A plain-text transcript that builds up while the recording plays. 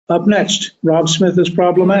Up next, Rob Smith is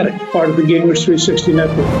problematic, part of the Gamers 360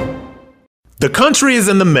 network. The country is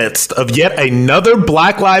in the midst of yet another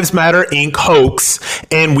Black Lives Matter Inc. hoax,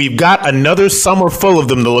 and we've got another summer full of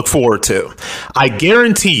them to look forward to. I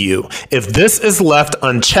guarantee you, if this is left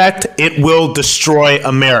unchecked, it will destroy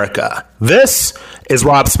America. This is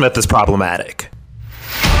Rob Smith is problematic.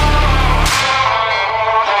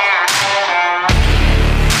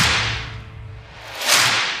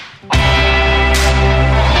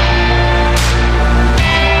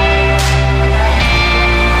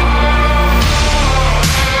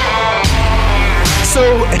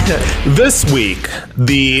 So this week,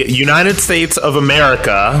 the United States of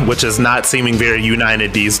America, which is not seeming very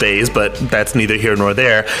united these days, but that's neither here nor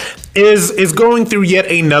there, is going through yet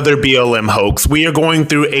another BLM hoax. We are going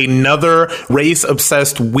through another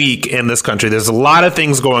race-obsessed week in this country. There's a lot of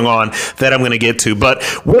things going on that I'm going to get to, but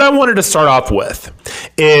what I wanted to start off with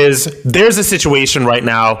is there's a situation right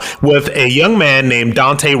now with a young man named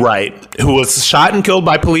Daunte Wright who was shot and killed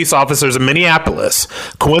by police officers in Minneapolis.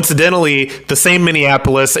 Coincidentally, the same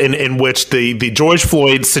Minneapolis in which the George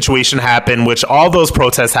Floyd situation happened, which all those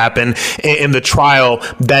protests happened in the trial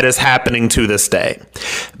that is happening to this day.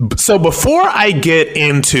 So before I get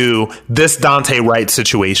into this Daunte Wright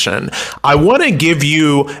situation, I want to give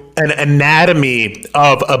you an anatomy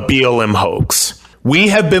of a BLM hoax. We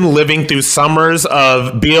have been living through summers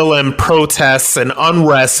of BLM protests and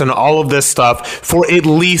unrest and all of this stuff for at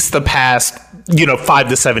least the past, 5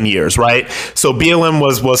 to 7 years, right? So BLM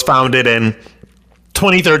was founded in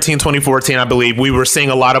 2013, 2014, I believe. We were seeing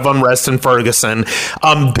a lot of unrest in Ferguson.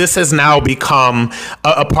 This has now become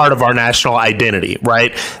a part of our national identity,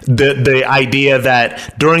 right? The idea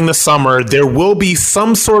that during the summer, there will be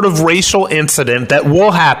some sort of racial incident that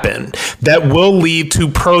will happen, that will lead to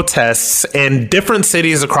protests in different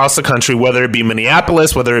cities across the country, whether it be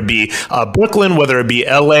Minneapolis, whether it be Brooklyn, whether it be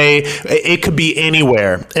LA, it could be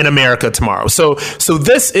anywhere in America tomorrow. So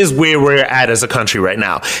this is where we're at as a country right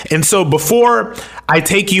now. And so before I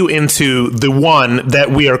take you into the one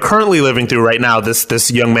that we are currently living through right now, this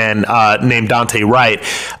young man named Daunte Wright,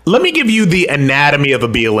 let me give you the anatomy of a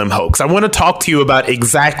BLM hoax. I want to talk to you about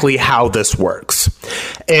exactly how this works.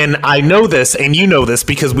 And I know this, and you know this,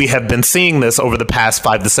 because we have been seeing this over the past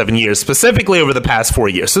 5 to 7 years, specifically over the past 4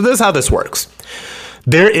 years. So this is how this works.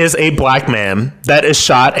 There is a black man that is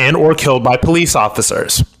shot and or killed by police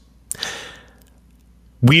officers.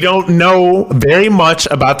 We don't know very much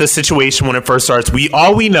about this situation when it first starts.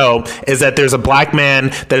 All we know is that there's a black man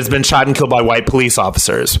that has been shot and killed by white police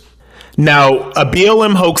officers. Now, a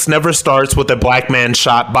BLM hoax never starts with a black man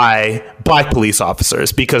shot by black police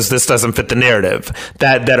officers, because this doesn't fit the narrative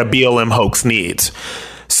that a BLM hoax needs.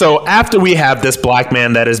 So after we have this black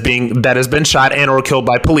man that has been shot and or killed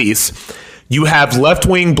by police, you have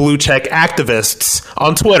left-wing blue check activists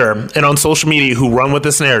on Twitter and on social media who run with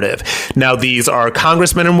this narrative. Now, these are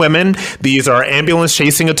congressmen and women. These are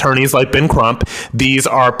ambulance-chasing attorneys like Ben Crump. These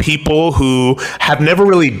are people who have never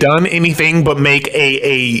really done anything but make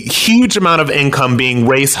a huge amount of income being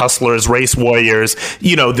race hustlers, race warriors.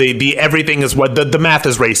 The everything is what the math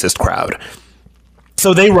is racist crowd.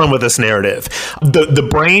 So they run with this narrative. The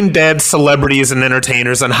brain dead celebrities and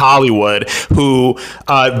entertainers in Hollywood who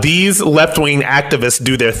these left-wing activists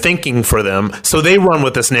do their thinking for them. So they run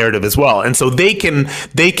with this narrative as well. And so they can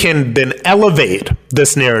then elevate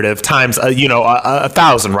this narrative times,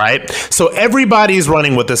 1,000, right? So everybody's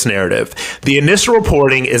running with this narrative. The initial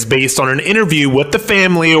reporting is based on an interview with the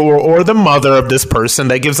family or the mother of this person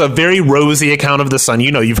that gives a very rosy account of the son.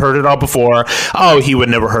 You've heard it all before. Oh, he would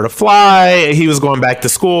never hurt a fly. He was going back to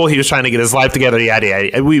school. He was trying to get his life together. Yada,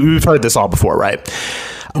 yada. We've heard this all before, right?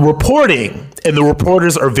 Reporting, and the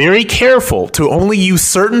reporters are very careful to only use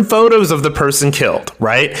certain photos of the person killed,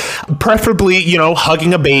 right? Preferably,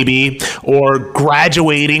 hugging a baby or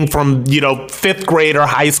graduating from, 5th grade or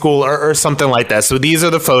high school or something like that. So these are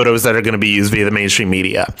the photos that are going to be used via the mainstream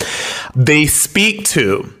media. They speak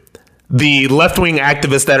to the left-wing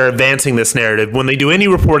activists that are advancing this narrative. When they do any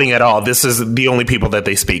reporting at all, this is the only people that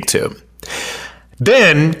they speak to.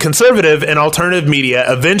 Then conservative and alternative media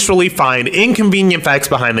eventually find inconvenient facts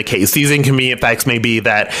behind the case. These inconvenient facts may be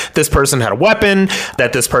that this person had a weapon,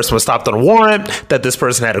 that this person was stopped on a warrant, that this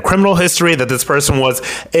person had a criminal history, that this person was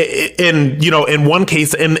in one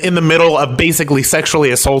case in the middle of basically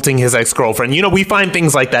sexually assaulting his ex-girlfriend. We find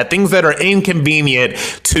things like that, things that are inconvenient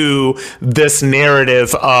to this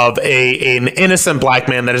narrative of an innocent black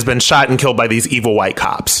man that has been shot and killed by these evil white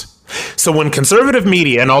cops. So when conservative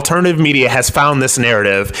media and alternative media has found this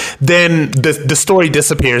narrative, then the story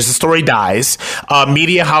disappears, the story dies.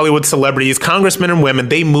 Media, Hollywood celebrities, congressmen and women,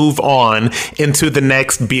 they move on into the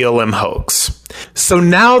next BLM hoax. So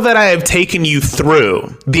now that I have taken you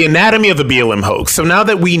through the anatomy of the BLM hoax, so now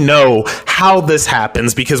that we know how this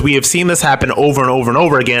happens, because we have seen this happen over and over and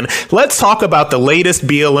over again, let's talk about the latest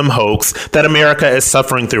BLM hoax that America is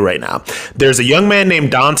suffering through right now. There's a young man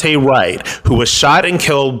named Dante Wright who was shot and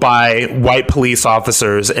killed by white police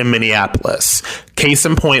officers in Minneapolis. Case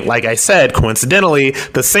in point, like I said, coincidentally,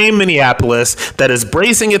 the same Minneapolis that is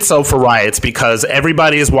bracing itself for riots because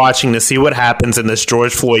everybody is watching to see what happens in this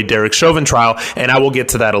George Floyd, Derek Chauvin trial, and I will get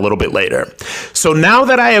to that a little bit later. So now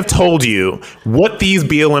that I have told you what these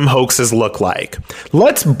BLM hoaxes look like,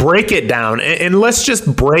 let's break it down and let's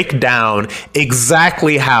just break down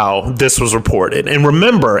exactly how this was reported. And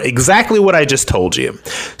remember exactly what I just told you.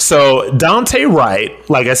 So Dante Wright,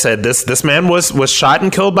 like I said, this man was shot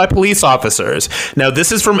and killed by police officers. Now,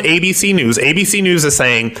 this is from ABC News. ABC News is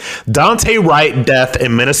saying, Dante Wright death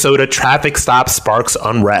in Minnesota traffic stop sparks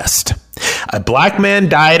unrest. A black man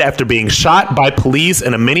died after being shot by police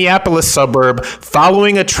in a Minneapolis suburb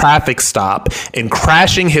following a traffic stop and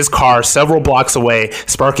crashing his car several blocks away,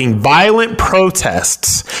 sparking violent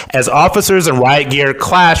protests as officers in riot gear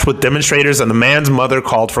clashed with demonstrators, and the man's mother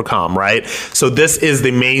called for calm, right? So this is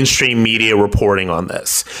the mainstream media reporting on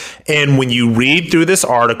this. And when you read through this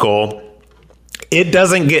article, it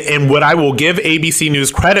doesn't get, and what I will give ABC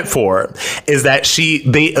News credit for is that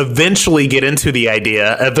they eventually get into the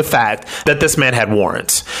idea of the fact that this man had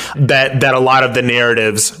warrants, that a lot of the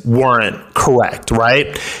narratives weren't correct,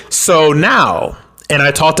 right? So now, and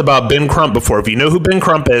I talked about Ben Crump before. If you know who Ben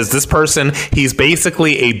Crump is, this person, he's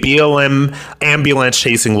basically a BLM ambulance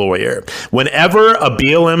chasing lawyer. Whenever a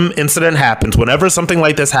BLM incident happens, whenever something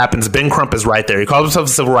like this happens, Ben Crump is right there. He calls himself a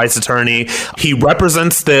civil rights attorney. He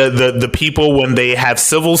represents the people when they have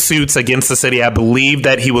civil suits against the city. I believe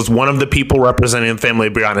that he was one of the people representing the family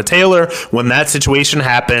of Breonna Taylor. When that situation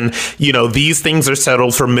happened, these things are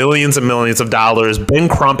settled for millions and millions of dollars. Ben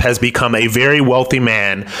Crump has become a very wealthy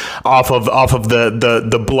man off of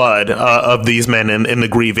the blood of these men and the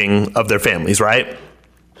grieving of their families, right?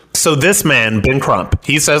 So this man, Ben Crump,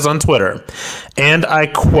 he says on Twitter, and I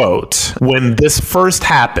quote, when this first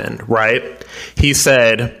happened, right, he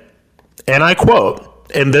said, and I quote,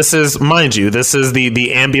 and this is, mind you, this is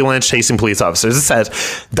the ambulance chasing police officers. It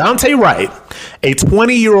says, Dante Wright, a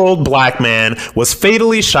 20-year-old black man, was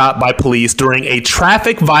fatally shot by police during a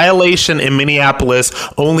traffic violation in Minneapolis,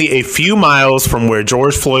 only a few miles from where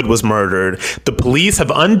George Floyd was murdered. The police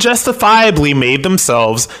have unjustifiably made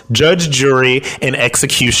themselves judge, jury, and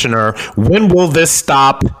executioner. When will this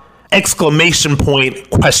stop? Exclamation point,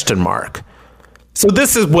 question mark. So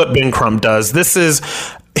this is what Ben Crump does. This is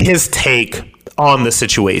his take on the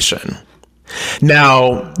situation.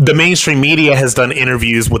 Now, the mainstream media has done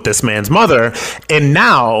interviews with this man's mother, and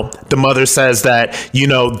now the mother says that,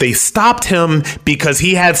 they stopped him because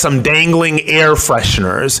he had some dangling air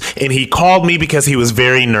fresheners, and he called me because he was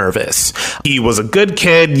very nervous. He was a good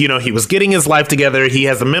kid, he was getting his life together. He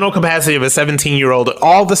has the mental capacity of a 17-year-old,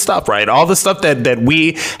 all the stuff, right? All the stuff that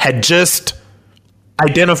we had just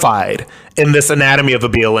identified in this anatomy of a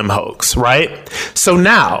BLM hoax, right? So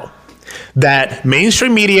now that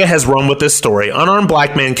mainstream media has run with this story, unarmed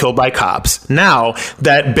black man killed by cops. Now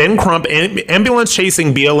that Ben Crump, ambulance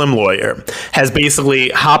chasing BLM lawyer, has basically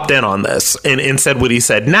hopped in on this and said what he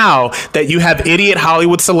said. Now that you have idiot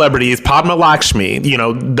Hollywood celebrities, Padma Lakshmi,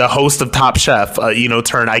 the host of Top Chef,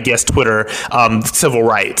 turned, I guess, Twitter civil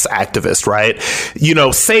rights activist, right?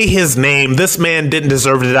 Say his name. This man didn't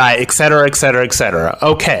deserve to die, et cetera, et cetera, et cetera.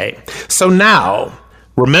 Okay. So now,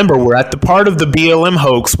 remember, we're at the part of the BLM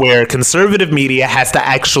hoax where conservative media has to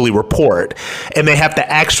actually report, and they have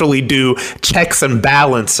to actually do checks and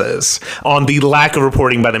balances on the lack of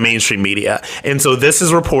reporting by the mainstream media. And so this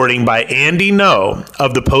is reporting by Andy Ngo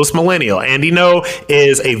of the Post Millennial. Andy Ngo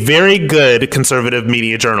is a very good conservative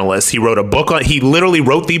media journalist. He literally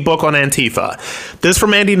wrote the book on Antifa. This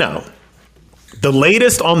from Andy Ngo. The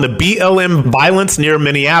latest on the BLM violence near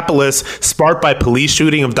Minneapolis sparked by police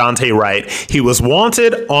shooting of Dante Wright. He was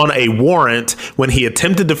wanted on a warrant when he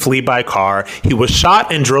attempted to flee by car. He was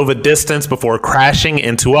shot and drove a distance before crashing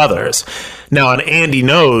into others. Now, on Andy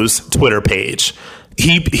Ngo's Twitter page,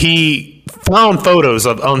 he found photos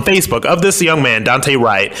on Facebook of this young man, Dante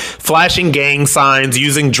Wright, flashing gang signs,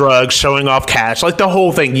 using drugs, showing off cash, like the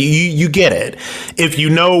whole thing. You get it. If you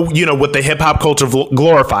know what the hip hop culture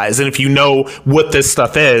glorifies, and if you know what this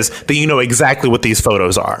stuff is, then you know exactly what these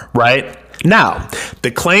photos are, right? Now, the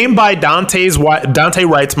claim by Dante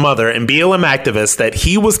Wright's mother and BLM activists that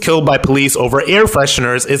he was killed by police over air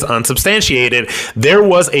fresheners is unsubstantiated. There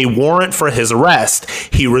was a warrant for his arrest.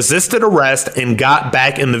 He resisted arrest and got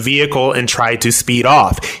back in the vehicle and tried to speed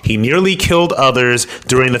off. He nearly killed others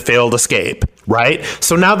during the failed escape, right?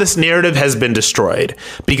 So now this narrative has been destroyed,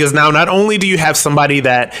 because now not only do you have somebody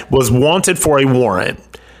that was wanted for a warrant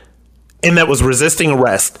and that was resisting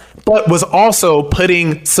arrest, but was also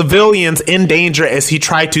putting civilians in danger as he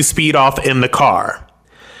tried to speed off in the car.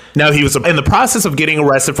 Now, he was in the process of getting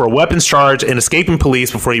arrested for a weapons charge and escaping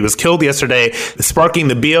police before he was killed yesterday, sparking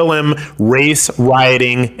the BLM race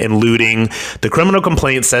rioting and looting. The criminal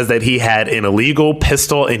complaint says that he had an illegal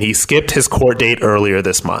pistol and he skipped his court date earlier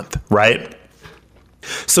this month, right?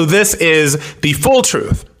 So this is the full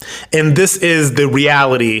truth. And this is the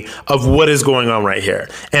reality of what is going on right here.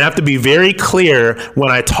 And I have to be very clear when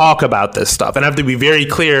I talk about this stuff. And I have to be very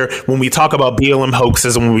clear when we talk about BLM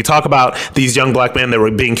hoaxes and when we talk about these young black men that were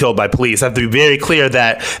being killed by police. I have to be very clear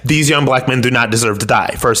that these young black men do not deserve to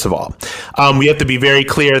die, first of all. We have to be very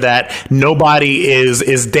clear that nobody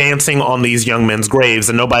is dancing on these young men's graves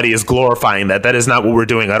and nobody is glorifying that. That is not what we're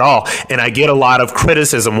doing at all. And I get a lot of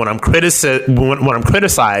criticism when I'm criticized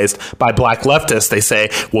by black leftists. They say,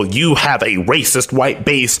 well, you have a racist white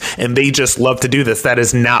base and they just love to do this. That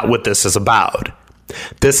is not what this is about.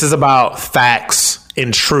 This is about facts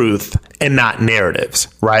and truth and not narratives,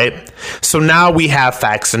 right? So now we have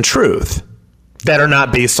facts and truth that are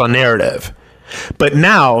not based on narrative. But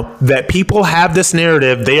now that people have this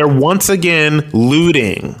narrative, they are once again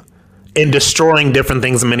looting and destroying different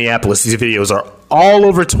things in Minneapolis. These videos are all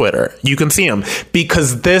over Twitter. You can see them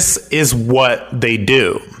because this is what they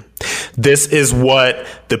do. This is what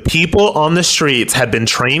the people on the streets have been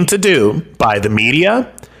trained to do by the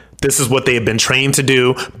media. This is what they have been trained to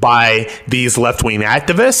do by these left-wing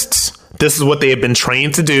activists. This is what they have been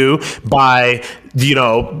trained to do by,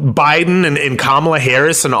 Biden and Kamala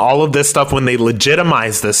Harris and all of this stuff when they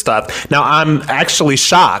legitimize this stuff. Now, I'm actually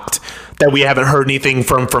shocked that we haven't heard anything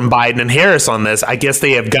from Biden and Harris on this. I guess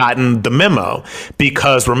they have gotten the memo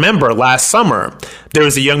because remember last summer, there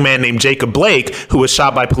was a young man named Jacob Blake who was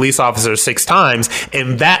shot by police officers 6 times.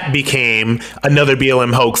 And that became another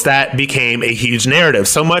BLM hoax. That became a huge narrative.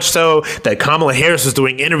 So much so that Kamala Harris was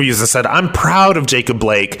doing interviews and said, I'm proud of Jacob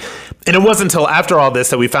Blake. And it wasn't until after all this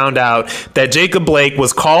that we found out that Jacob Blake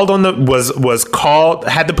was had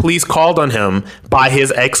the police called on him by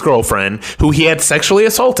his ex-girlfriend, who he had sexually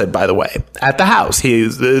assaulted, by the way, at the house. He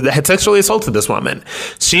had sexually assaulted this woman.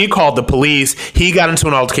 She called the police. He got into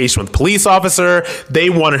an altercation with a police officer. They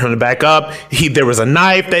wanted him to back up. There was a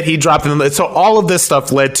knife that he dropped in the. So all of this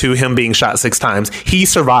stuff led to him being shot 6 times. He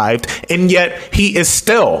survived, and yet he is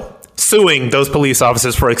still suing those police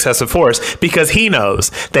officers for excessive force because he knows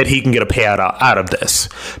that he can get a payout out of this.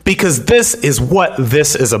 Because this is what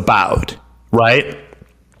this is about, right?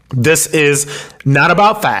 This is not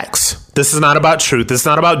about facts. This is not about truth. This is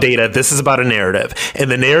not about data. This is about a narrative. And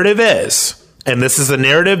the narrative is, and this is a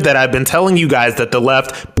narrative that I've been telling you guys that the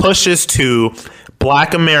left pushes to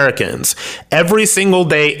Black Americans every single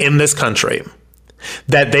day in this country.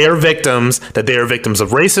 That they are victims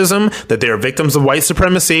of racism, that they are victims of white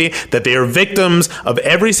supremacy, that they are victims of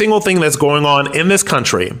every single thing that's going on in this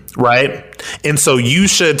country, right? And so you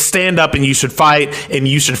should stand up and you should fight and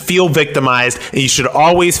you should feel victimized and you should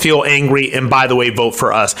always feel angry. And by the way, vote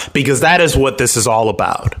for us, because that is what this is all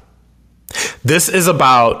about. This is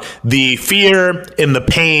about the fear and the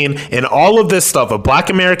pain and all of this stuff of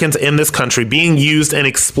Black Americans in this country being used and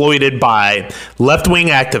exploited by left-wing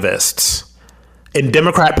activists and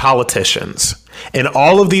Democrat politicians and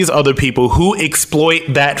all of these other people who exploit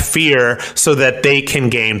that fear so that they can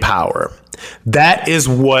gain power. That is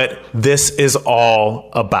what this is all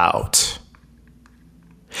about.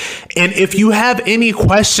 And if you have any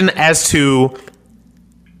question as to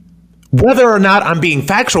whether or not I'm being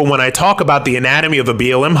factual when I talk about the anatomy of a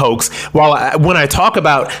BLM hoax, when I talk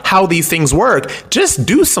about how these things work, just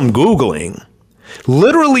do some Googling.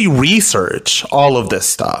 Literally research all of this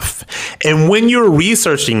stuff. And when you're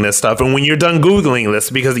researching this stuff and when you're done Googling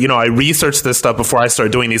this, because, I research this stuff before I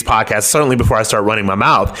start doing these podcasts, certainly before I start running my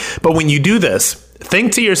mouth. But when you do this,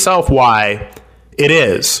 think to yourself why it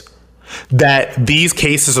is that these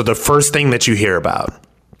cases are the first thing that you hear about.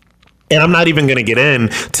 And I'm not even going to get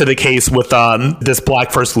into the case with this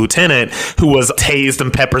Black first lieutenant who was tased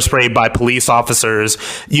and pepper sprayed by police officers.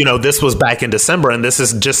 This was back in December, and this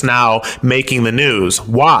is just now making the news.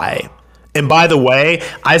 Why? And by the way,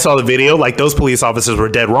 I saw the video, like those police officers were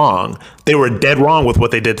dead wrong. They were dead wrong with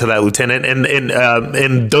what they did to that lieutenant.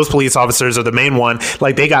 And those police officers are the main one,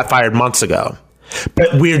 like they got fired months ago.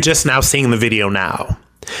 But we're just now seeing the video now.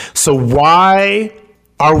 So why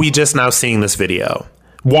are we just now seeing this video?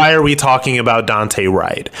 Why are we talking about Dante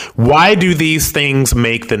Wright? Why do these things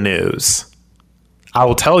make the news? I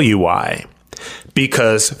will tell you why.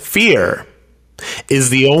 Because fear is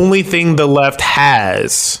the only thing the left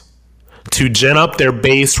has to gin up their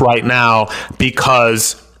base right now,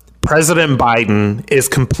 because President Biden is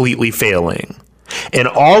completely failing. And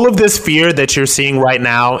all of this fear that you're seeing right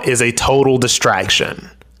now is a total distraction.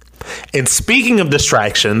 And speaking of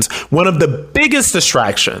distractions, one of the biggest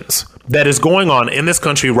distractions that is going on in this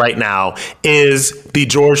country right now is the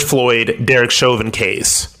George Floyd, Derek Chauvin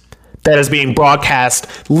case that is being broadcast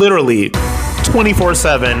literally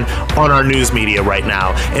 24/7 on our news media right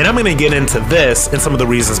now. And I'm going to get into this and some of the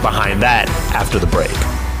reasons behind that after the break.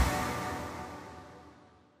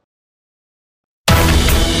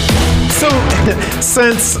 So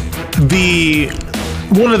since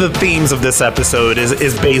one of the themes of this episode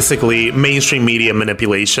is basically mainstream media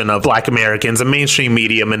manipulation of Black Americans and mainstream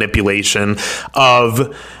media manipulation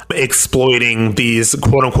of exploiting these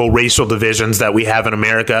quote unquote racial divisions that we have in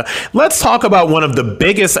America, let's talk about one of the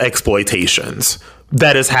biggest exploitations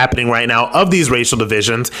that is happening right now of these racial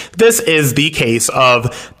divisions. This is the case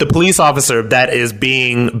of the police officer that is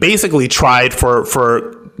being basically tried for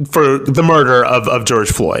the murder of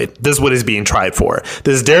George Floyd. This is what he's being tried for.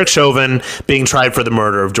 This is Derek Chauvin being tried for the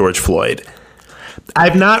murder of George Floyd.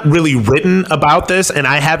 I've not really written about this, and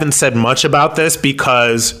I haven't said much about this,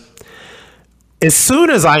 because as soon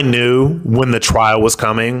as I knew when the trial was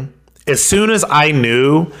coming, as soon as I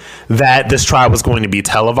knew that this trial was going to be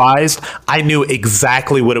televised, I knew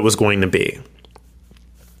exactly what it was going to be.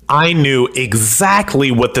 I knew exactly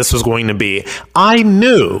what this was going to be. I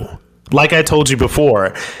knew, like I told you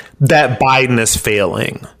before, that Biden is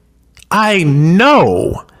failing. I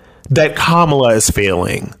know that Kamala is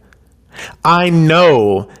failing. I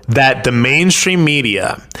know that the mainstream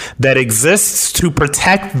media that exists to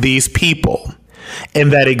protect these people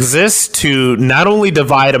and that exists to not only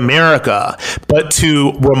divide America, but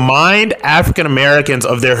to remind African Americans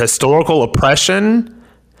of their historical oppression,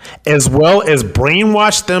 as well as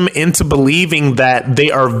brainwash them into believing that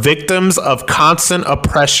they are victims of constant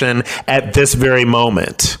oppression at this very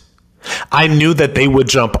moment. I knew that they would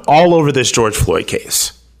jump all over this George Floyd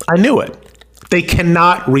case. I knew it. They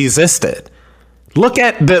cannot resist it. Look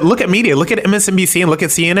at media, look at MSNBC and look at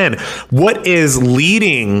CNN. What is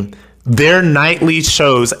leading their nightly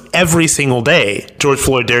shows every single day? George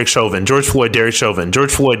Floyd, Derek Chauvin, George Floyd, Derek Chauvin,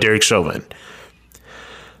 George Floyd, Derek Chauvin.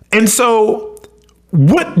 And so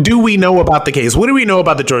what do we know about the case? What do we know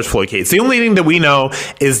about the George Floyd case? The only thing that we know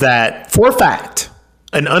is that, for a fact,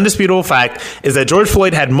 an undisputable fact, is that George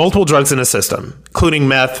Floyd had multiple drugs in his system, including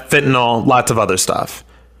meth, fentanyl, lots of other stuff.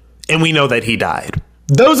 And we know that he died.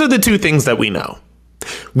 Those are the two things that we know.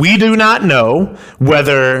 We do not know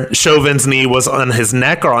whether Chauvin's knee was on his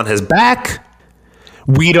neck or on his back.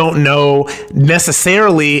 We don't know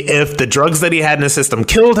necessarily if the drugs that he had in his system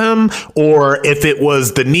killed him, or if it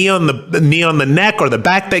was the knee on the neck or the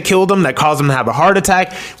back that killed him, that caused him to have a heart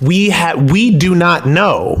attack. We do not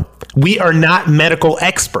know. We are not medical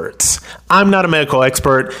experts. I'm not a medical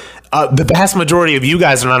expert. The vast majority of you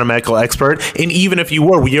guys are not a medical expert. And even if you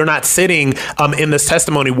were, you're not sitting in this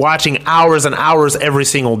testimony watching hours and hours every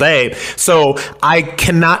single day. So I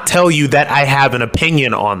cannot tell you that I have an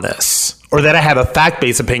opinion on this, or that I have a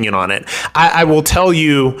fact-based opinion on it. I will tell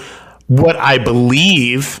you what I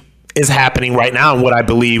believe is happening right now and what I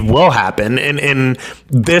believe will happen. And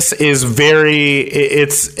this is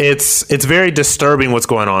it's very disturbing what's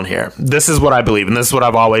going on here. This is what I believe, and this is what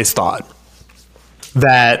I've always thought.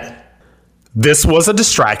 That this was a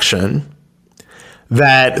distraction,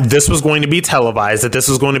 that this was going to be televised, that this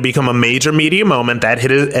was going to become a major media moment that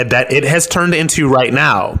it has turned into right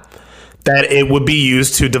now, that it would be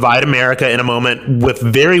used to divide America in a moment with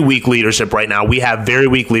very weak leadership right now. We have very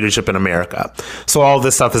weak leadership in America. So all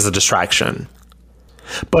this stuff is a distraction.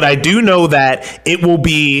 But I do know that it will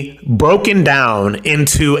be broken down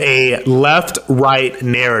into a left-right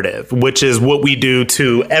narrative, which is what we do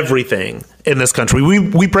to everything in this country.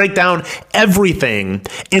 We break down everything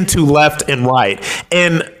into left and right.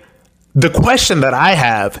 And the question that I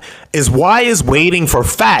have is, why is waiting for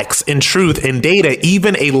facts and truth and data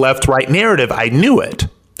even a left-right narrative? I knew it.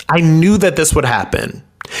 I knew that this would happen.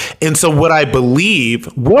 And so what I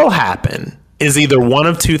believe will happen is either one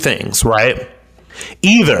of two things, right?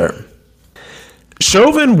 Either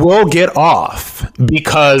Chauvin will get off,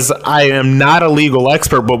 because I am not a legal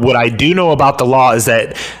expert, but what I do know about the law is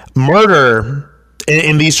that murder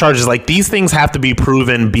in these charges, like, these things have to be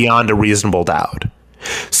proven beyond a reasonable doubt.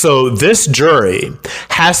 So this jury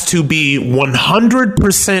has to be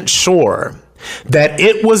 100% sure that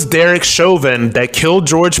it was Derek Chauvin that killed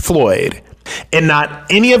George Floyd, and not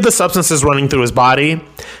any of the substances running through his body,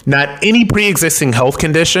 not any pre-existing health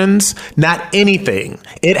conditions, not anything.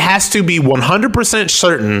 It has to be 100%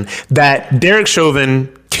 certain that Derek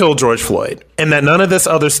Chauvin killed George Floyd, and that none of this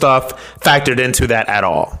other stuff factored into that at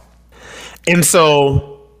all. And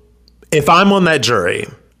so if I'm on that jury,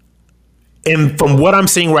 and from what I'm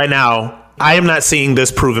seeing right now, I am not seeing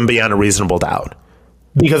this proven beyond a reasonable doubt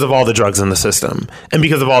because of all the drugs in the system and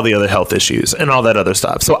because of all the other health issues and all that other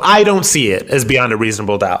stuff. So I don't see it as beyond a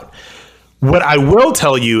reasonable doubt. What I will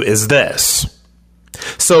tell you is this.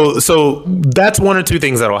 So that's one or two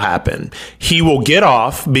things that will happen. He will get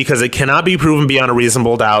off because it cannot be proven beyond a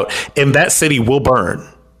reasonable doubt, and that city will burn.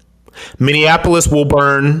 Minneapolis will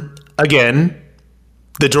burn again.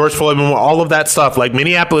 The George Floyd Memorial, all of that stuff, like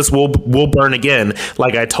Minneapolis will burn again.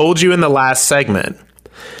 Like I told you in the last segment,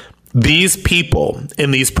 these people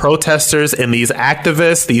and these protesters and these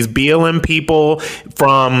activists, these BLM people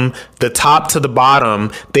from the top to the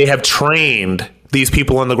bottom, they have trained these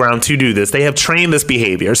people on the ground to do this. They have trained this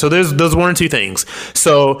behavior. So there's one or two things.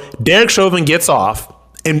 So Derek Chauvin gets off.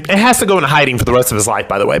 And it has to go into hiding for the rest of his life,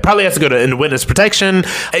 by the way. Probably has to go into witness protection,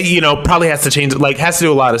 probably has to change, has to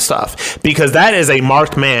do a lot of stuff. Because that is a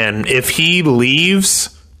marked man. If he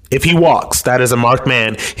leaves, if he walks, that is a marked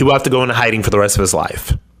man. He will have to go into hiding for the rest of his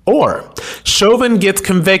life. Or Chauvin gets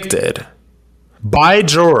convicted by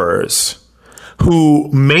jurors who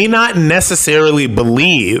may not necessarily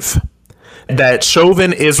believe that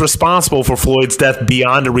Chauvin is responsible for Floyd's death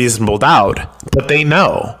beyond a reasonable doubt, but they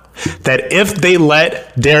know that if they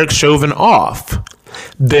let Derek Chauvin off,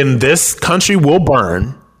 then this country will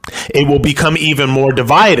burn. It will become even more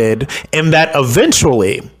divided, and that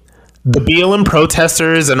eventually the BLM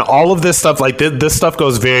protesters and all of this stuff, like this stuff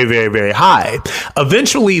goes very, very, very high.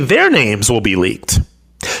 Eventually their names will be leaked.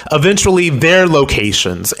 Eventually their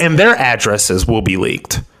locations and their addresses will be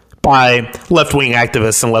leaked by left-wing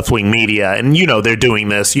activists and left-wing media. And, they're doing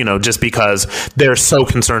this, just because they're so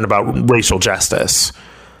concerned about racial justice.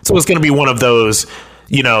 So it's going to be one of those,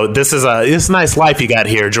 this is a nice life you got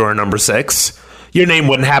here, juror number 6. Your name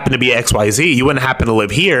wouldn't happen to be XYZ. You wouldn't happen to live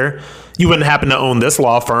here. You wouldn't happen to own this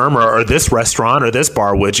law firm or this restaurant or this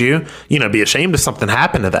bar, would you? Be ashamed if something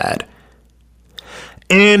happened to that.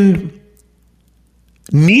 And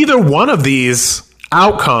neither one of these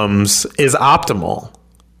outcomes is optimal.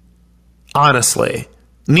 Honestly,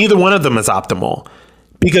 neither one of them is optimal.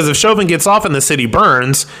 Because if Chauvin gets off and the city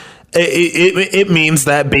burns, it means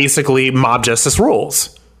that basically mob justice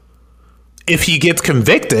rules. If he gets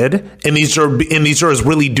convicted and these jurors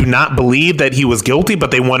really do not believe that he was guilty,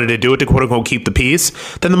 but they wanted to do it to quote unquote keep the peace,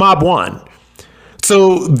 then the mob won.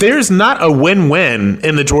 So there's not a win-win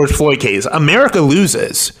in the George Floyd case. America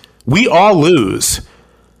loses. We all lose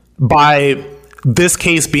by this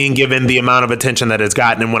case being given the amount of attention that it's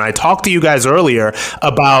gotten. And when I talked to you guys earlier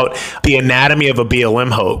about the anatomy of a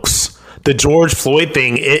BLM hoax, the George Floyd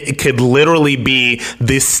thing, it could literally be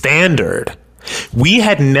the standard. We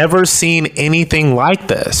had never seen anything like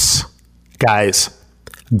this, guys.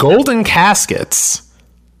 Golden caskets.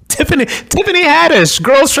 Tiffany Haddish,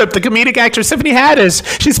 Girls Trip, the comedic actress Tiffany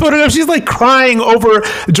Haddish. She's put it up. She's like crying over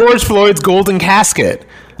George Floyd's golden casket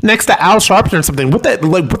next to Al Sharpton or something. What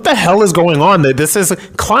the hell is going on? This is a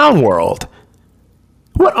clown world.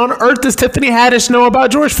 What on earth does Tiffany Haddish know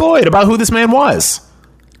about George Floyd? About who this man was?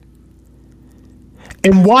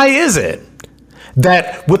 And why is it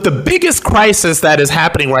that with the biggest crisis that is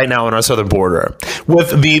happening right now on our southern border,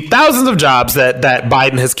 with the thousands of jobs that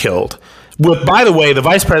Biden has killed, with, by the way, the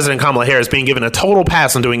Vice President Kamala Harris being given a total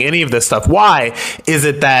pass on doing any of this stuff, why is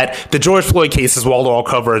it that the George Floyd case is wall-to-wall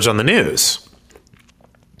coverage on the news?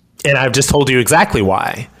 And I've just told you exactly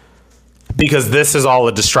why. Because this is all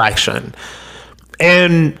a distraction.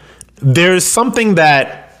 And there's something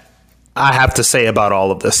that I have to say about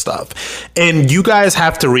all of this stuff. And you guys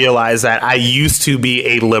have to realize that I used to be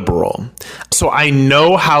a liberal. So I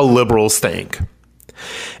know how liberals think.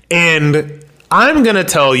 And I'm going to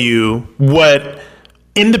tell you what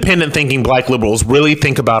independent thinking black liberals really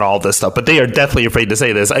think about all this stuff, but they are deathly afraid to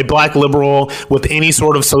say this. A black liberal with any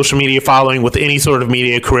sort of social media following, with any sort of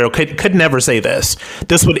media career could never say this.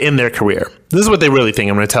 This would end their career. This is what they really think.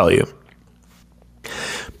 I'm going to tell you.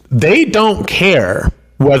 They don't care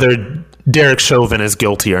whether Derek Chauvin is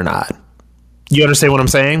guilty or not. You understand what I'm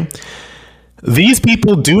saying? These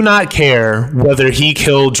people do not care whether he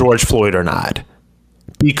killed George Floyd or not,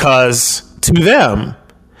 because to them,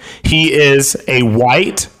 he is a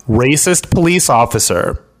white racist police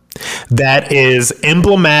officer that is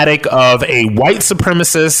emblematic of a white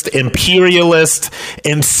supremacist, imperialist,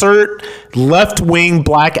 insert left-wing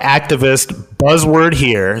black activist buzzword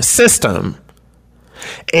here, system.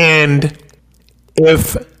 And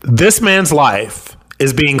if this man's life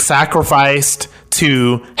is being sacrificed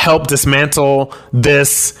to help dismantle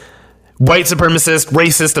this white supremacist,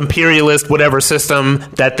 racist, imperialist, whatever system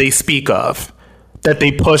that they speak of, that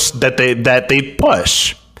they push,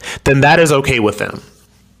 then that is okay with them.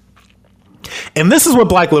 And this is what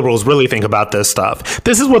black liberals really think about this stuff.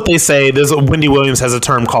 This is what they say. Wendy Williams has a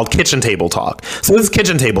term called kitchen table talk. So this is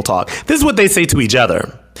kitchen table talk. This is what they say to each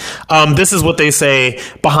other. This is what they say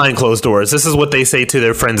behind closed doors. This is what they say to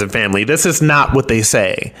their friends and family. This is not what they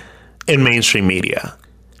say in mainstream media.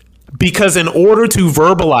 Because in order to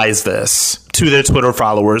verbalize this to their Twitter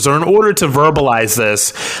followers, or in order to verbalize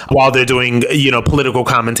this while they're doing, political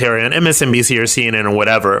commentary on MSNBC or CNN or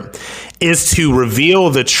whatever, is to reveal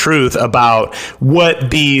the truth about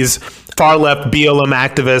what these far left BLM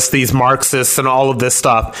activists, these Marxists and all of this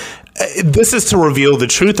stuff, this is to reveal the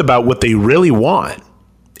truth about what they really want.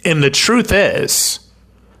 And the truth is,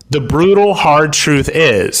 the brutal, hard truth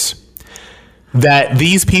is, that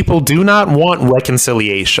these people do not want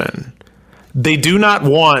reconciliation. They do not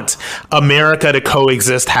want America to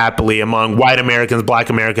coexist happily among white Americans, black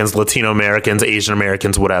Americans, Latino Americans, Asian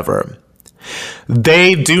Americans, whatever.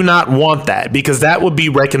 They do not want that, because that would be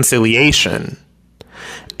reconciliation.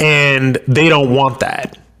 And they don't want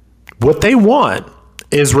that. What they want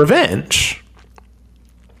is revenge.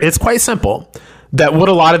 It's quite simple. That what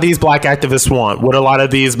a lot of these black activists want, what a lot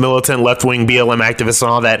of these militant left-wing BLM activists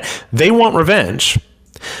and all that, they want revenge.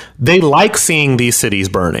 They like seeing these cities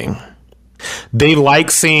burning. They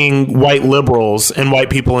like seeing white liberals and white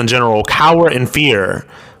people in general cower in fear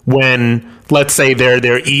when, let's say,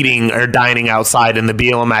 they're eating or dining outside and the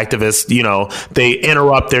BLM activists, they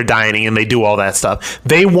interrupt their dining and they do all that stuff.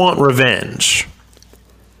 They want revenge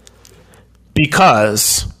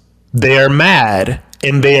because they are mad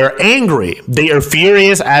and they are angry. They are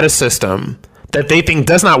furious at a system that they think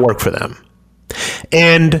does not work for them.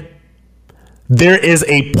 And there is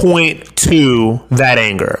a point to that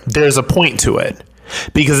anger. There's a point to it,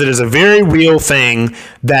 because it is a very real thing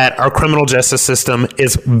that our criminal justice system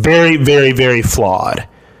is very, very, very flawed.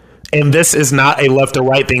 And this is not a left or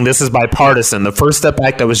right thing. This is bipartisan. The First Step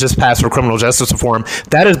Act that was just passed for criminal justice reform,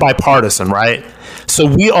 that is bipartisan, right? So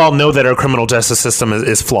we all know that our criminal justice system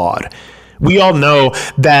is flawed. We all know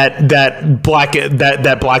that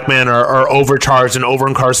black men are overcharged and over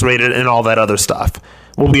incarcerated and all that other stuff.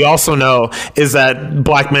 What we also know is that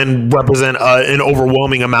black men represent an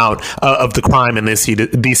overwhelming amount of the crime in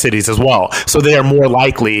these cities as well. So they are more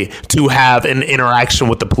likely to have an interaction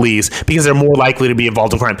with the police because they're more likely to be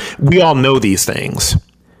involved in crime. We all know these things.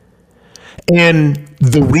 And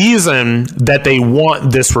the reason that they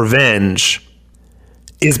want this revenge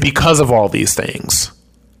is because of all these things.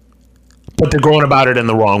 But they're going about it in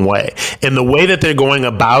the wrong way. And the way that they're going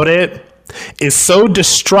about it is so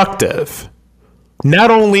destructive, not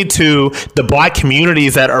only to the black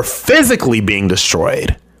communities that are physically being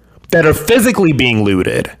destroyed, that are physically being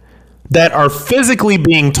looted, that are physically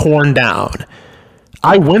being torn down.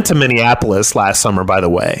 I went to Minneapolis last summer, by the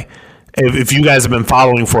way. If you guys have been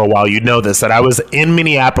following for a while, you'd know this, that I was in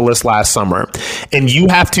Minneapolis last summer, and you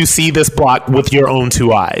have to see this block with your own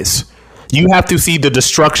two eyes. You have to see the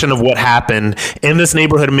destruction of what happened in this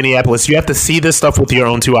neighborhood of Minneapolis. You have to see this stuff with your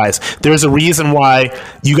own two eyes. There's a reason why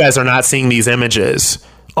you guys are not seeing these images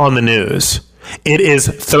on the news. It is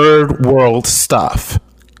third world stuff.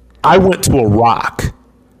 I went to Iraq,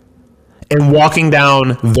 and walking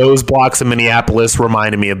down those blocks in Minneapolis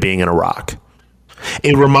reminded me of being in Iraq.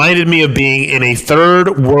 It reminded me of being in a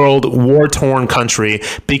third world war-torn country,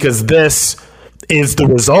 because this is the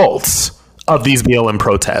results of these BLM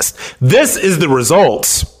protests. This is the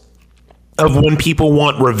results of when people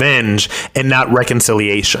want revenge and not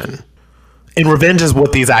reconciliation. And revenge is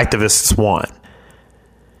what these activists want.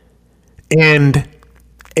 And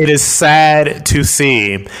it is sad to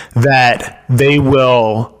see that they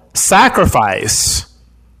will sacrifice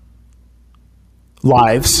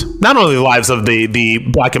lives, not only the lives of the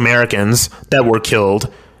black Americans that were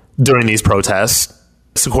killed during these protests,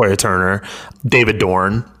 Sequoia Turner, David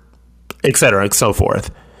Dorn, etc., and so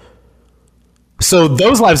forth. So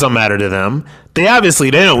those lives don't matter to them. They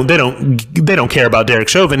obviously they don't care about Derek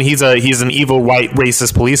Chauvin. He's an evil white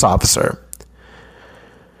racist police officer.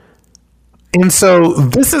 And so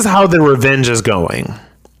this is how the revenge is going.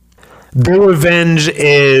 The revenge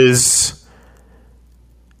is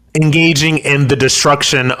engaging in the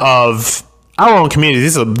destruction of our own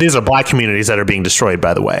communities. These are black communities that are being destroyed,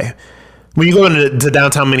 by the way. When you go to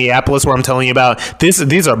downtown Minneapolis, where I'm telling you about,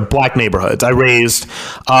 these are black neighborhoods. I raised,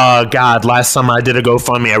 last summer I did a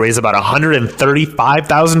GoFundMe. I raised about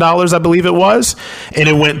 $135,000, I believe it was, and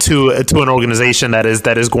it went to an organization that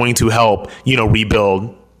is going to help,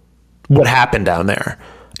 rebuild what happened down there.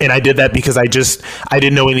 And I did that because I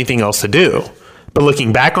didn't know anything else to do. But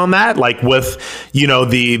looking back on that, like with,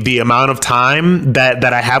 the amount of time that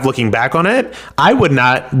I have looking back on it, I would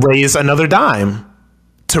not raise another dime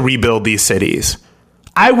to rebuild these cities.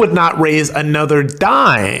 I would not raise another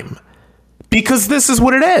dime because this is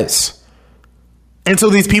what it is. And so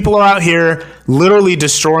these people are out here literally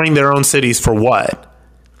destroying their own cities for what?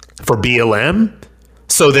 For BLM?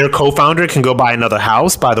 So their co-founder can go buy another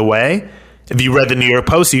house, by the way. If you read the New York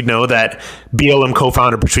Post, you'd know that BLM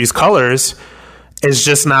co-founder Patrisse Cullors is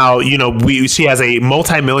just now, she has a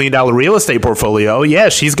multi-million-dollar real estate portfolio. Yeah,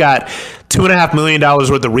 she's got $2.5 million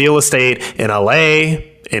worth of real estate in LA,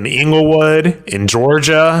 in Inglewood, in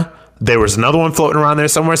Georgia. There was another one floating around there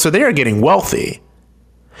somewhere. So they are getting wealthy.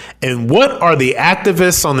 And what are the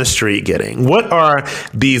activists on the street getting? What are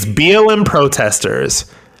these BLM protesters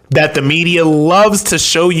that the media loves to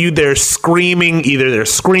show you they're screaming? Either they're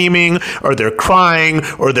screaming or they're crying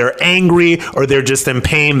or they're angry or they're just in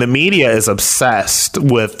pain. The media is obsessed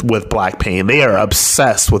with black pain. They are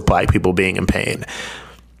obsessed with black people being in pain.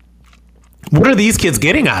 What are these kids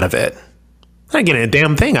getting out of it? They're not getting a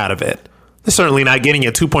damn thing out of it. They're certainly not getting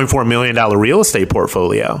a $2.4 million real estate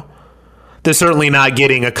portfolio. They're certainly not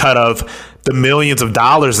getting a cut of the millions of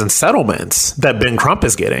dollars in settlements that Ben Crump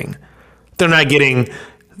is getting. They're not getting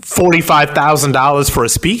 $45,000 for a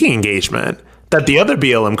speaking engagement that the other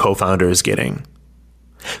BLM co-founder is getting.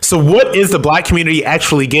 So what is the black community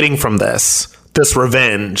actually getting from this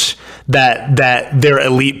revenge that their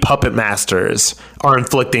elite puppet masters are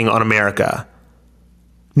inflicting on America?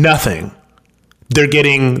 Nothing. They're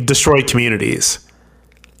getting destroyed communities.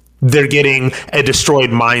 They're getting a destroyed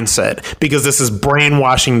mindset because this is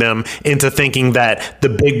brainwashing them into thinking that the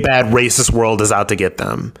big bad racist world is out to get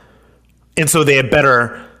them. And so they had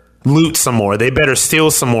better loot some more. They better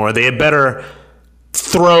steal some more. They had better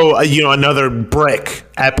throw another brick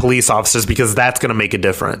at police officers because that's going to make a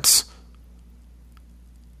difference.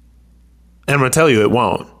 And I'm going to tell you, it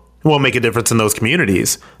won't. It won't make a difference in those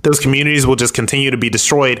communities. Those communities will just continue to be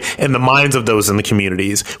destroyed, and the minds of those in the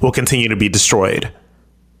communities will continue to be destroyed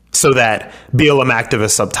so that BLM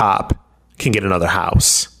activists up top can get another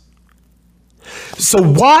house. So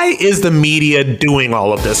why is the media doing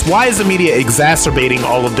all of this? Why is the media exacerbating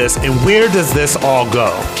all of this? And where does this all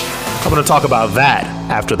go? I'm going to talk about that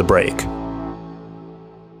after the break.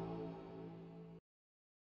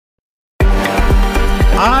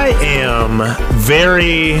 I am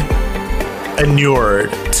very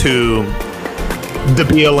inured to the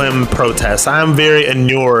BLM protests. I'm very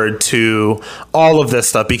inured to all of this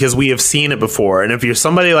stuff because we have seen it before. And if you're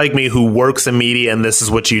somebody like me who works in media and this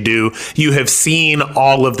is what you do, you have seen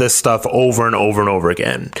all of this stuff over and over and over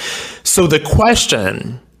again. So the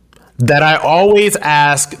question that I always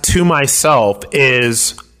ask to myself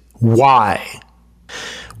is why?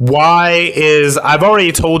 I've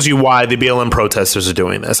already told you why the BLM protesters are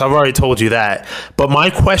doing this. I've already told you that. But my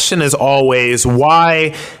question is always,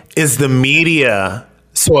 why is the media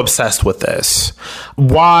so obsessed with this?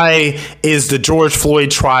 Why is the George Floyd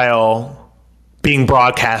trial being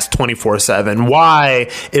broadcast 24/7? Why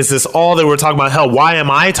is this all that we're talking about? Hell, why am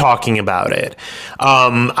I talking about it?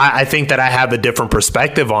 I think that I have a different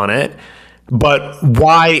perspective on it. But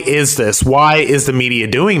why is this? Why is the media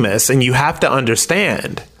doing this? And you have to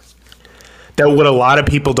understand that what a lot of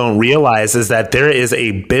people don't realize is that there is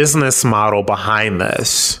a business model behind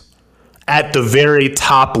this. At the very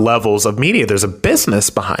top levels of media, there's a business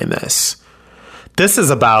behind this. This is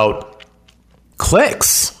about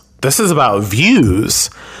clicks. This is about views.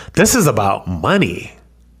 This is about money.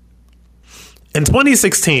 In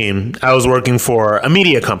 2016, I was working for a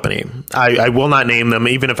media company. I will not name them.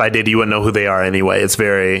 Even if I did, you wouldn't know who they are anyway. It's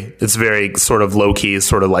very sort of low key,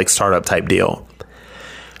 sort of like startup type deal.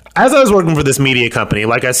 As I was working for this media company,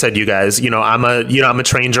 like I said, you guys, I'm a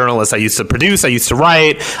trained journalist. I used to produce. I used to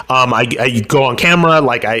write. I go on camera.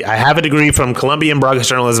 Like I have a degree from Columbia in broadcast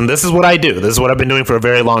journalism. This is what I do. This is what I've been doing for a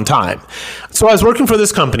very long time. So I was working for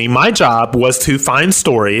this company. My job was to find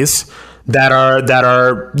stories that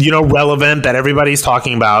are relevant, that everybody's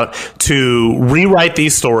talking about, to rewrite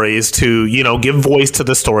these stories, to give voice to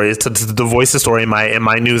the stories, to the voice of the story in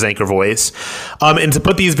my news anchor voice, and to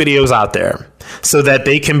put these videos out there so that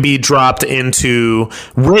they can be dropped into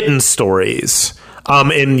written stories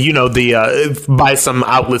And by some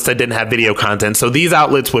outlets that didn't have video content. So these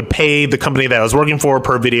outlets would pay the company that I was working for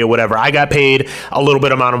per video, whatever. I got paid a little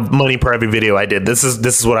bit amount of money per every video I did. This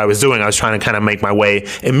is what I was doing. I was trying to kind of make my way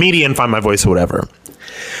in media and find my voice or whatever.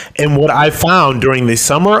 And what I found during the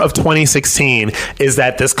summer of 2016 is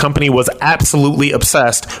that this company was absolutely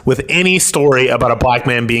obsessed with any story about a black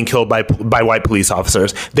man being killed by white police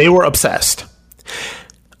officers. They were obsessed.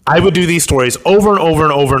 I would do these stories over and over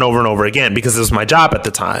and over and over and over again because it was my job at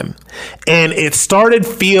the time. And it started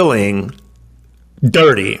feeling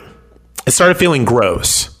dirty. It started feeling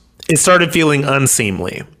gross. It started feeling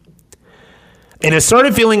unseemly. And it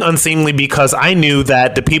started feeling unseemly because I knew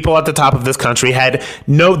that the people at the top of this country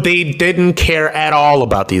they didn't care at all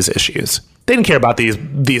about these issues. They didn't care about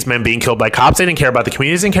these men being killed by cops. They didn't care about the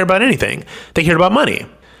communities. They didn't care about anything. They cared about money.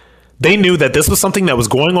 They knew that this was something that was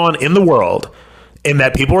going on in the world and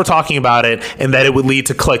that people were talking about it and that it would lead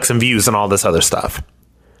to clicks and views and all this other stuff.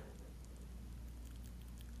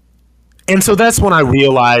 And so that's when I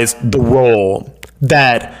realized the role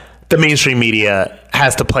that the mainstream media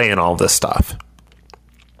has to play in all this stuff.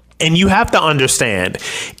 And you have to understand,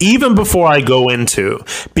 even before I go into,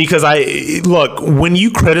 because when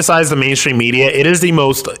you criticize the mainstream media, it is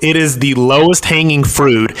the lowest hanging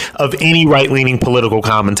fruit of any right-leaning political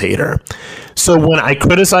commentator. So when I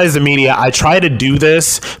criticize the media, I try to do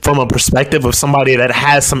this from a perspective of somebody that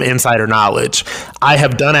has some insider knowledge. I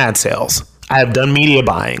have done ad sales. I have done media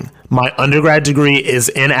buying. My undergrad degree is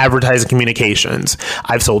in advertising communications.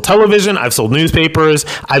 I've sold television. I've sold newspapers.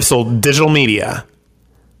 I've sold digital media.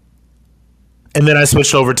 And then I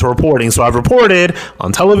switched over to reporting. So I've reported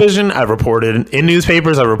on television, I've reported in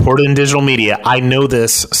newspapers, I've reported in digital media. I know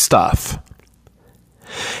this stuff.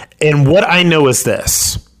 And what I know is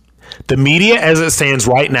this. The media as it stands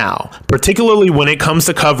right now, particularly when it comes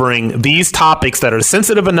to covering these topics that are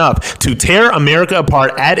sensitive enough to tear America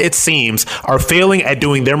apart at its seams, are failing at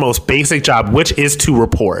doing their most basic job, which is to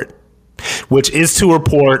report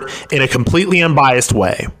in a completely unbiased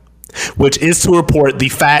way. Which is to report the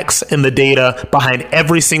facts and the data behind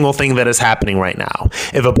every single thing that is happening right now.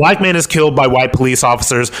 If a black man is killed by white police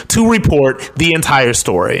officers, to report the entire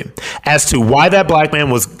story as to why that black man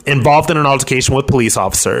was involved in an altercation with police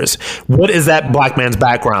officers. What is that black man's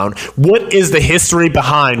background? What is the history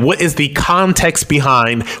behind? What is the context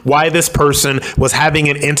behind why this person was having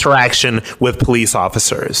an interaction with police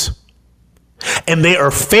officers? And they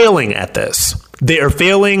are failing at this. They are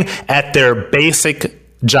failing at their basic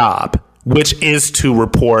job, which is to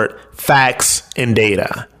report facts and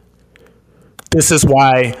data. This is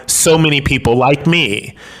why so many people like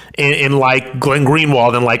me and like Glenn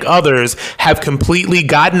Greenwald and like others have completely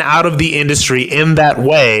gotten out of the industry in that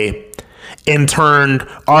way and turned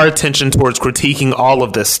our attention towards critiquing all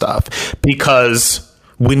of this stuff. Because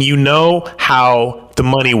when you know how the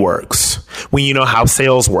money works, when you know how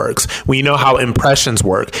sales works, when you know how impressions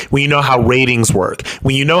work, when you know how ratings work,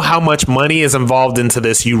 when you know how much money is involved into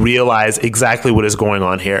this, you realize exactly what is going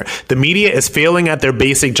on here. The media is failing at their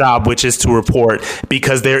basic job, which is to report,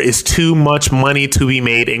 because there is too much money to be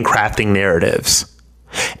made in crafting narratives.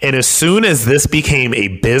 And as soon as this became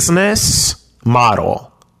a business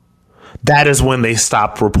model, that is when they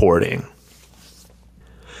stopped reporting.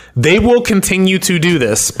 They will continue to do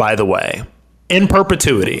this, by the way, in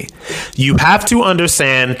perpetuity. You have to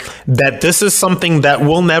understand that this is something that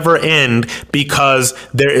will never end because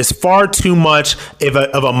there is far too much of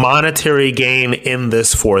a monetary gain in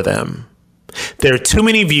this for them. There are too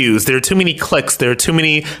many views, there are too many clicks, there are too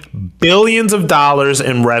many billions of dollars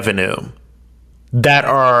in revenue that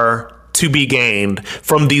are to be gained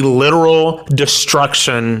from the literal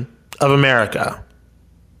destruction of America.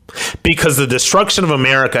 Because the destruction of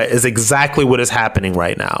America is exactly what is happening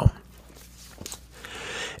right now.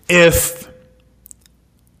 If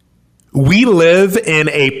we live in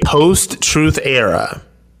a post-truth era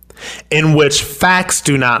in which facts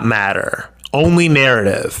do not matter, only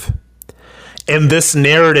narrative, and this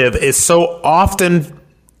narrative is so often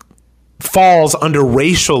falls under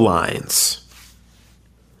racial lines.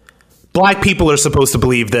 Black people are supposed to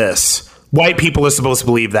believe this. White people are supposed to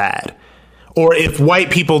believe that. Or if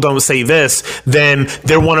white people don't say this, then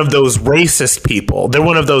they're one of those racist people. They're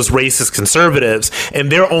one of those racist conservatives,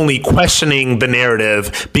 and they're only questioning the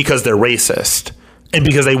narrative because they're racist and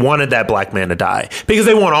because they wanted that black man to die, because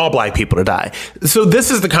they want all black people to die. So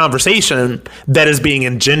this is the conversation that is being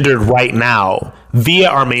engendered right now via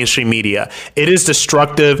our mainstream media. It is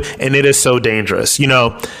destructive and it is so dangerous. You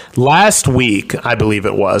know, last week, I believe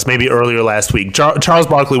it was, maybe earlier last week, Charles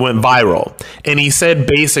Barkley went viral, and he said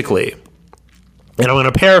basically, and I'm going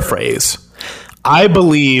to paraphrase, I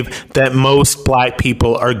believe that most black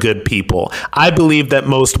people are good people. I believe that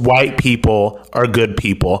most white people are good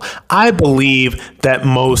people. I believe that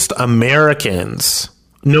most Americans,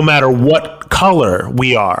 no matter what color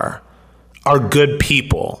we are good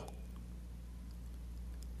people.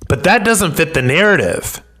 But that doesn't fit the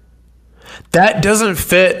narrative. That doesn't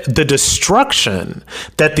fit the destruction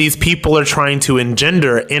that these people are trying to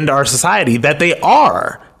engender into our society, that they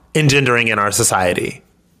are engendering in our society.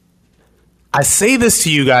 I say this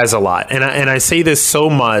to you guys a lot, and I say this so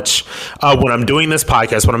much when I'm doing this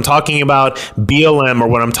podcast, when I'm talking about BLM, or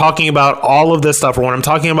when I'm talking about all of this stuff, or when I'm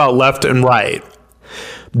talking about left and right.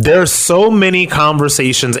 There's so many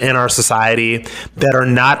conversations in our society that are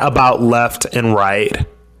not about left and right.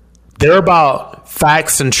 They're about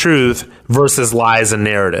facts and truth versus lies and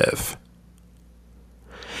narrative.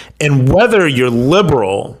 And whether you're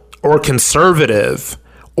liberal or conservative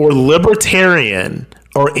or libertarian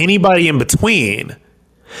or anybody in between,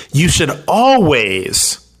 you should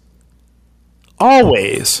always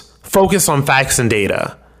focus on facts and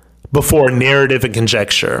data before narrative and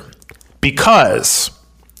conjecture. Because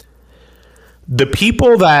the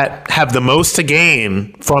people that have the most to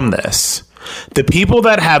gain from this, the people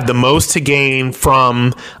that have the most to gain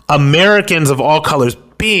from Americans of all colors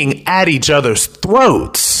being at each other's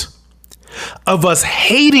throats, of us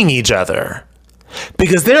hating each other,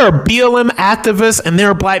 because there are BLM activists and there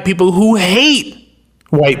are black people who hate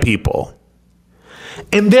white people.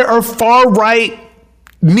 And there are far-right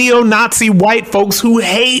neo-Nazi white folks who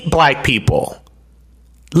hate black people.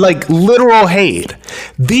 Like literal hate.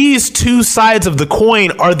 These two sides of the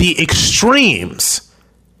coin are the extremes.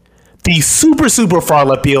 The super far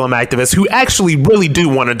left BLM activists who actually really do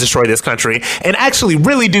want to destroy this country and actually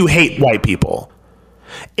really do hate white people.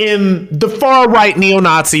 In the far right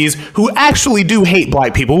neo-Nazis who actually do hate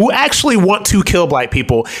black people, who actually want to kill black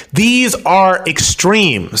people. These are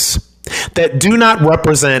extremes that do not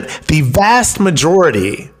represent the vast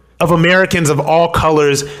majority of Americans of all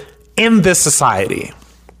colors in this society.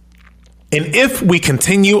 And if we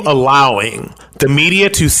continue allowing the media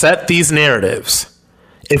to set these narratives,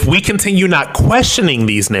 if we continue not questioning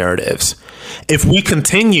these narratives, if we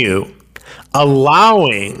continue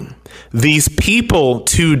allowing these people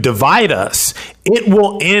to divide us, it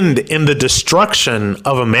will end in the destruction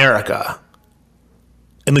of America.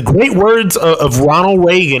 In the great words of Ronald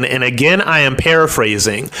Reagan, and again, I am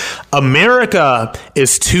paraphrasing, America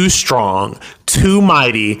is too strong, too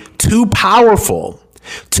mighty, too powerful,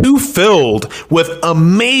 too filled with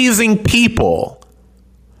amazing people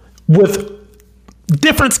with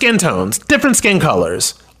different skin tones, different skin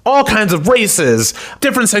colors, all kinds of races,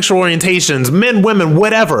 different sexual orientations, men, women,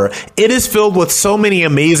 whatever. It is filled with so many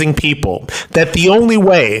amazing people that the only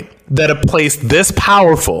way that a place this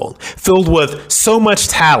powerful, filled with so much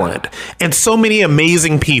talent and so many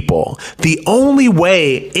amazing people, the only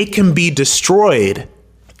way it can be destroyed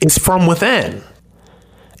is from within.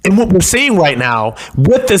 And what we're seeing right now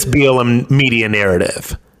with this BLM media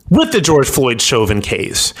narrative, with the George Floyd Chauvin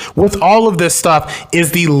case, with all of this stuff,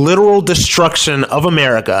 is the literal destruction of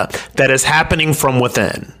America that is happening from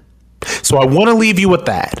within. So I want to leave you with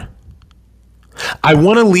that. I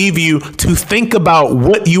want to leave you to think about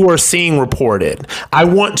what you are seeing reported. I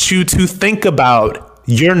want you to think about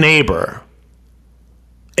your neighbor.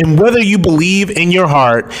 And whether you believe in your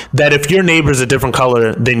heart that if your neighbor is a different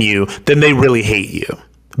color than you, then they really hate you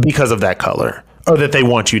because of that color, or that they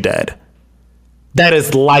want you dead. That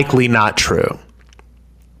is likely not true.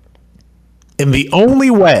 And the only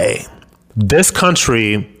way this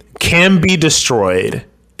country can be destroyed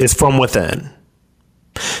is from within.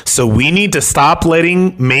 So we need to stop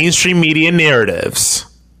letting mainstream media narratives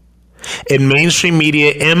and mainstream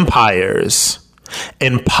media empires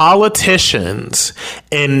and politicians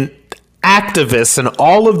and activists and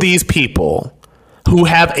all of these people who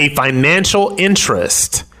have a financial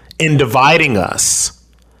interest in dividing us.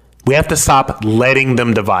 We have to stop letting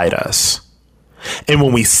them divide us. And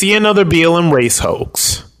when we see another BLM race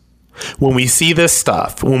hoax, when we see this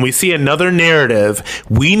stuff, when we see another narrative,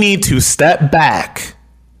 we need to step back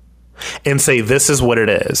and say, this is what it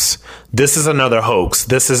is. This is another hoax.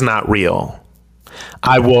 This is not real.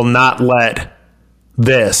 I will not let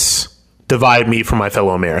this divide me from my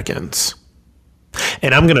fellow Americans.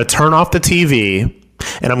 And I'm going to turn off the TV,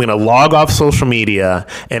 and I'm going to log off social media,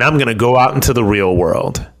 and I'm going to go out into the real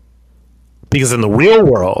world. Because in the real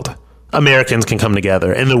world, Americans can come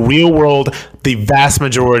together. In the real world, the vast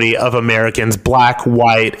majority of Americans, black,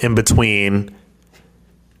 white, in between,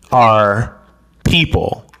 are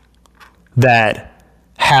people that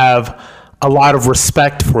have a lot of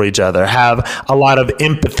respect for each other, have a lot of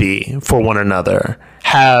empathy for one another,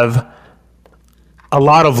 have a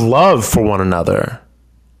lot of love for one another.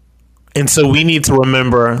 And so we need to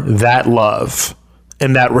remember that love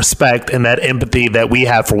and that respect and that empathy that we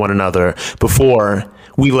have for one another before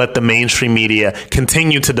we let the mainstream media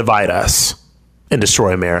continue to divide us and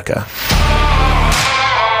destroy America.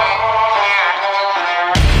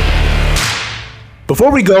 Before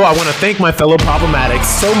we go, I want to thank my fellow Problematics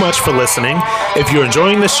so much for listening. If you're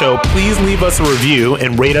enjoying the show, please leave us a review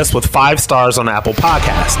and rate us with 5 stars on Apple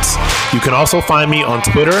Podcasts. You can also find me on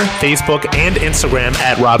Twitter, Facebook, and Instagram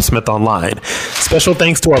at Rob Smith Online. Special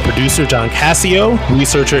thanks to our producer, John Cassio,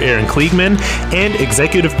 researcher Aaron Kliegman, and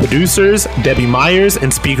executive producers, Debbie Myers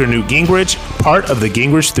and speaker Newt Gingrich, part of the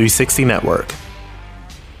Gingrich 360 Network.